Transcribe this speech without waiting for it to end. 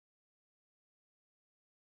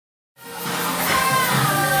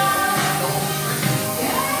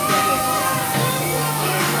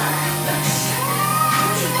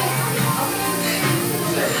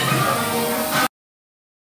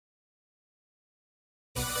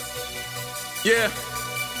Yeah,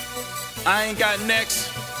 I ain't got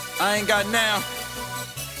next, I ain't got now,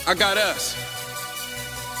 I got us.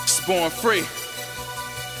 It's born free.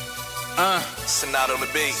 Sonata on the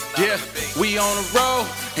beat. Yeah, we on a roll,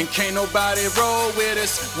 and can't nobody roll with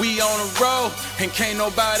us. We on a roll, and can't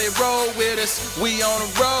nobody roll with us. We on a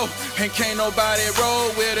roll, and can't nobody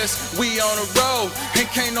roll with us. We on a roll, and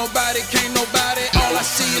can't nobody. All I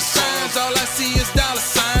see is signs, all I see is dollar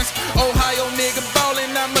signs. Ohio nigga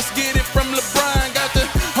ballin', I must get it from LeBron. Got the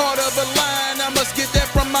heart of a lion, I must get that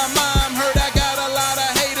from my mom. Heard I got a lot of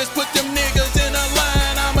haters, put them niggas in a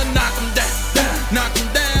line. I'ma knock them down, knock them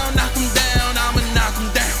down, knock them down. I'ma knock them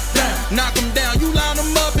down, knock them down. You line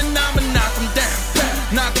them up and I'ma knock them down,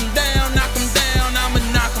 knock them down, knock them down. I'ma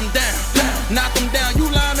knock them down, knock them down. You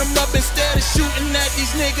line them up instead of shooting at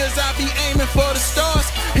these niggas. I be aiming for the stars.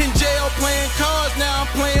 In jail playing cards, now I'm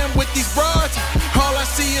playing with these broads. All I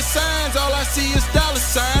see is signs, all I see is dollar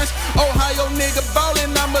signs. Ohio nigga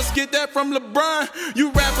ballin', I must get that from LeBron. You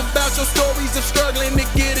rap about your stories of struggling to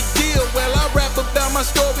get a deal. Well, I rap about my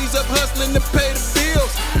stories of hustling to pay the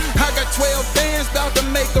bills. I got 12 bands about to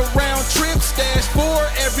make a round trip. Stash 4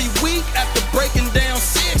 every week after breaking down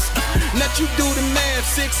 6. Let you do the math,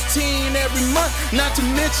 16 every month. Not to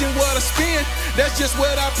mention what I spend, that's just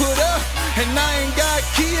what I put up. And I ain't got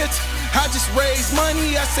kids, I just raised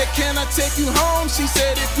money. I said, can I take you home? She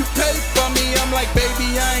said, if you pay for me. I'm like,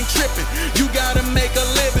 baby, I ain't tripping. You gotta make a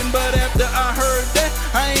living. But after I heard that,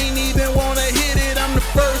 I ain't even wanna hit it. I'm the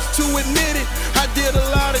first to admit it. I did a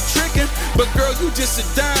lot of tricking, but girl, you just a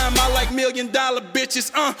dime. I like $1 million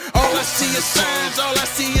bitches. All I see is signs, all I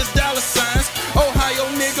see is dollar signs. Ohio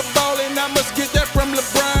nigga ballin', I must get that from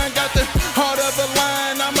LeBron. Got the heart of a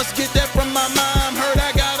lion, I must get that from my mom. Heard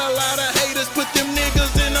I got a lot of haters, put them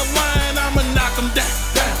niggas in a line. I'ma knock them down,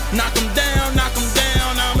 knock them down, knock them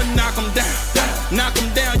down. I'ma knock them down, knock them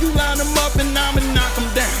down. You line them up and I'ma knock them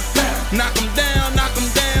down, knock them down, knock them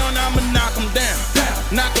down. I'ma knock them down,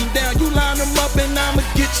 knock them down. You line them up and I'ma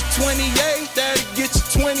get you 28. That'll get you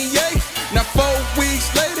 28. Now 4 weeks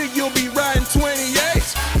later you'll be riding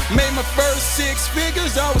 28s. Made my first 6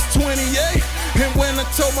 figures, I was 28. And when I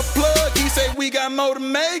told my plug, he said we got more to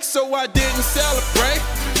make, so I didn't celebrate.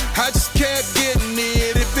 I just kept getting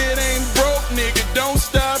it. If it ain't broke, nigga, don't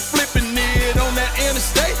stop flipping it. On that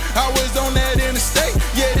interstate, I was on that interstate.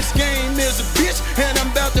 Yeah, this game is a bitch, and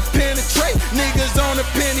I'm about to penetrate. Niggas on a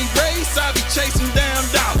penny race, I be chasing down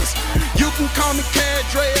dollars. You can call me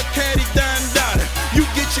Cadre or Caddy Don Dada. You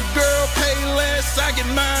get your girl pay less, I get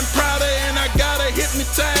mine prouder. And I got her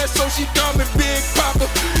hypnotized, so she call me Big Papa.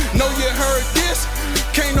 Know you heard this,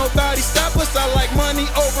 can't nobody stop us. I like money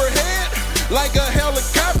overhead, like a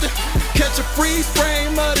helicopter. Catch a freeze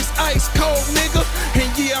frame of this ice cold nigga.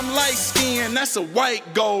 And yeah, I'm light skinned, that's a white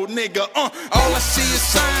gold nigga. All I see is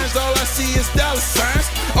signs, all I see is dollar signs.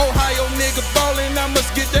 Ohio nigga ballin', I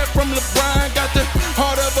must get that from LeBron. Got the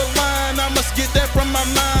heart of a lion, I must get that from my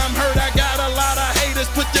mom. Heard I got a lot of haters,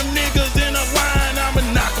 put them niggas in a line. I'ma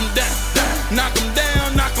knock them down, knock them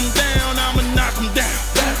down, knock them down. I'ma knock them down,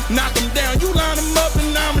 knock them down. You line them up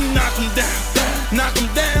and I'ma knock them down, knock them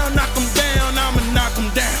down, knock them down. I'ma knock them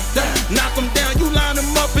down, knock them down. You line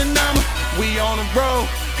them up and we on a roll,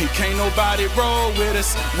 and can't nobody roll with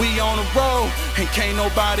us. We on a roll, and can't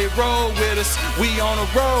nobody roll with us. We on a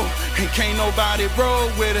roll, and can't nobody roll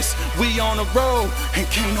with us. We on a roll, and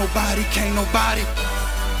can't nobody, can't nobody,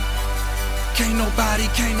 can't nobody,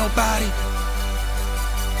 can't nobody,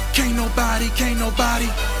 can't nobody, can't nobody,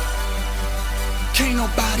 can't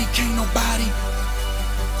nobody, can't nobody,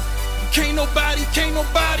 can't nobody, can't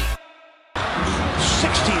nobody.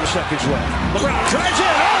 16 seconds left. LeBron drives in.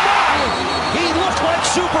 Oh my! He looked like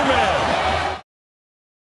Superman.